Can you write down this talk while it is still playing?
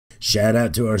Shout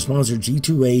out to our sponsor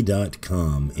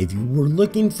G2A.com. If you were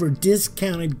looking for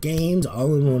discounted games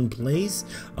all in one place,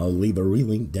 I'll leave a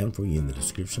relink down for you in the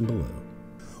description below.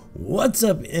 What's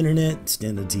up, internet?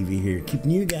 Stand Up TV here, keeping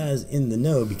you guys in the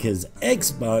know because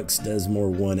Xbox does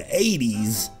more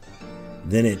 180s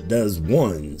than it does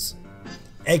ones.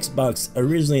 Xbox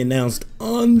originally announced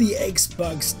on the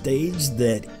Xbox stage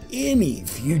that any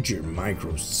future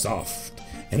Microsoft,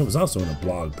 and it was also in a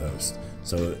blog post,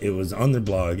 so it was on their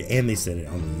blog and they said it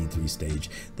on the E3 stage,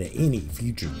 that any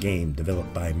future game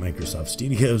developed by Microsoft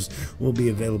Studios will be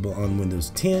available on Windows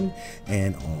 10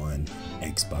 and on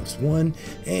Xbox One.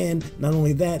 And not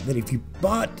only that, that if you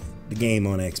bought the game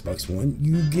on Xbox One,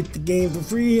 you get the game for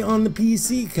free on the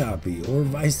PC copy, or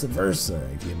vice versa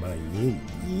if you buy it.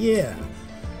 Yeah.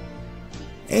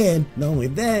 And not only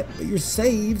that, but your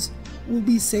saves will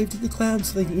be saved to the cloud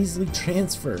so they can easily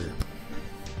transfer.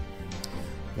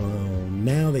 Well,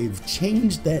 now they've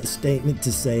changed that statement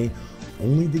to say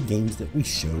only the games that we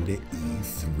showed at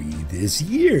E3 this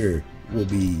year will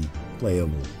be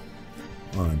playable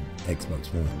on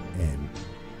Xbox One and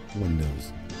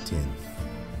Windows 10.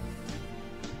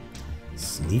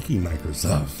 Sneaky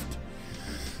Microsoft.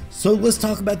 So let's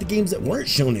talk about the games that weren't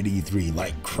shown at E3,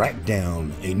 like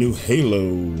Crackdown, a new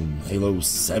Halo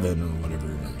 7 or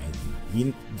whatever.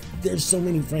 There's so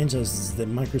many franchises that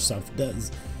Microsoft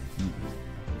does.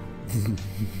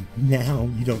 Now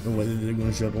you don't know whether they're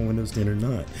going to show up on Windows 10 or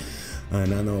not.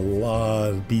 And I know a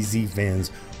lot of PC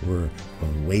fans were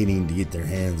waiting to get their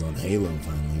hands on Halo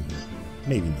finally.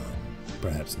 Maybe not.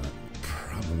 Perhaps not.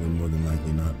 Probably more than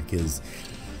likely not, because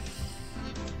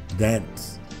that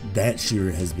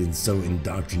shooter has been so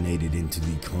indoctrinated into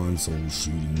the console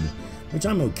shooting, which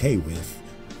I'm okay with,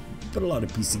 but a lot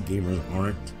of PC gamers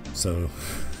aren't, so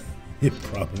it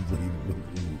probably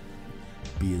wouldn't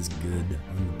be as good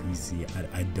on the PC.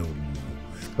 I don't know.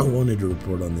 I wanted to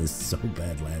report on this so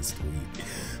bad last week,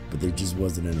 but there just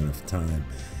wasn't enough time.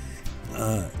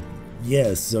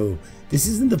 Yeah, so this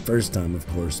isn't the first time, of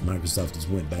course, Microsoft has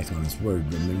went back on its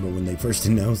word. Remember when they first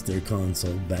announced their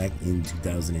console back in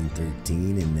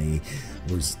 2013, and they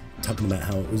were talking about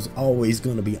how it was always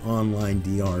going to be online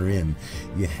DRM.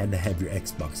 You had to have your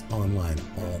Xbox online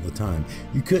all the time.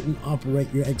 You couldn't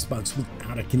operate your Xbox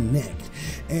without a Kinect.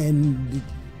 And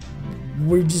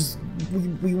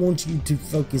we want you to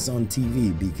focus on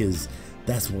TV because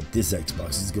that's what this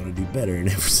Xbox is going to do better. And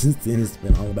ever since then, it's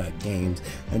been all about games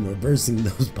and reversing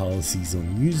those policies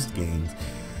on used games.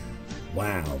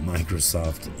 Wow,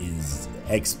 Microsoft is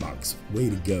Xbox.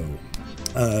 Way to go.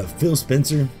 Phil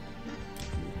Spencer,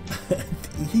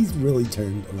 he's really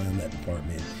turned around that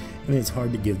department. I mean, it's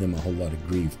hard to give them a whole lot of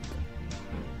grief.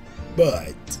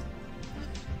 But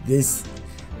this,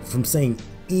 from saying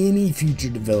any future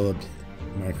developed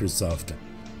Microsoft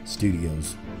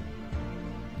Studios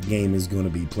game is going to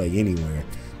be play anywhere,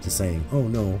 to saying, oh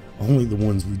no, only the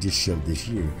ones we just showed this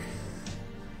year.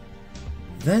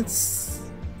 That's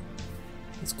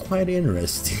quite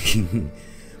interesting.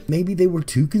 Maybe they were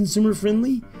too consumer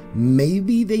friendly.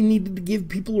 Maybe they needed to give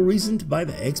people a reason to buy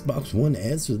the Xbox One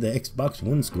S or the Xbox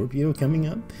One Scorpio coming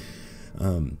up.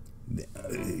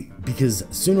 Because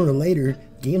sooner or later,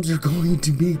 games are going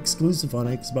to be exclusive on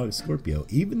Xbox Scorpio.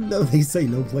 Even though they say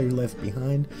no player left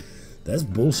behind, that's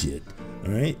bullshit.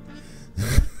 Alright?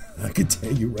 I can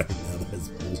tell you right now, that's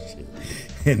bullshit.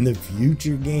 And the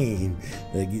future game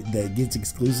that gets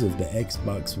exclusive to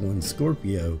Xbox One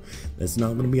Scorpio, that's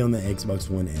not going to be on the Xbox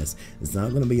One S, it's not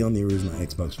going to be on the original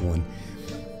Xbox One,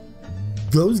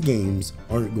 those games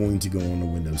aren't going to go on the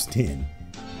Windows 10.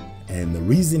 And the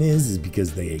reason is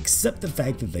because they accept the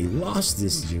fact that they lost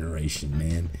this generation,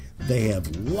 man. They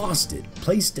have lost it.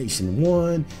 PlayStation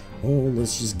 1, oh,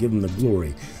 let's just give them the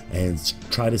glory and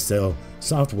try to sell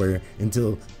software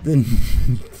until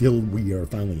we are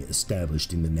finally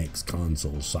established in the next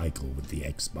console cycle with the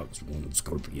Xbox One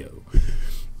Scorpio.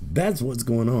 That's what's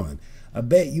going on. I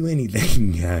bet you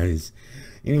anything, guys.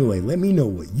 Anyway, let me know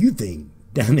what you think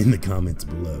down in the comments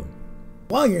below.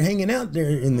 While you're hanging out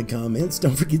there in the comments,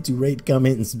 don't forget to rate,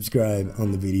 comment, and subscribe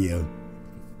on the video.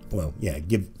 Well, yeah,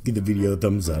 give the video a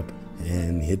thumbs up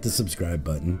and hit the subscribe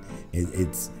button.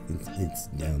 It's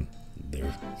down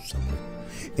there somewhere.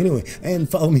 Anyway, and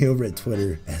follow me over at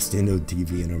Twitter at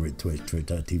StandOTV and over at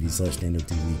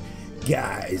twitch.tv/StandOTV.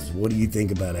 Guys, what do you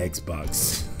think about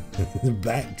Xbox?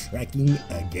 Backtracking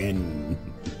again.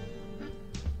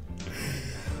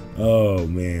 Oh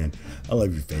man, I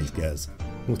love your face, guys.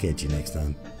 We'll catch you next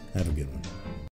time. Have a good one.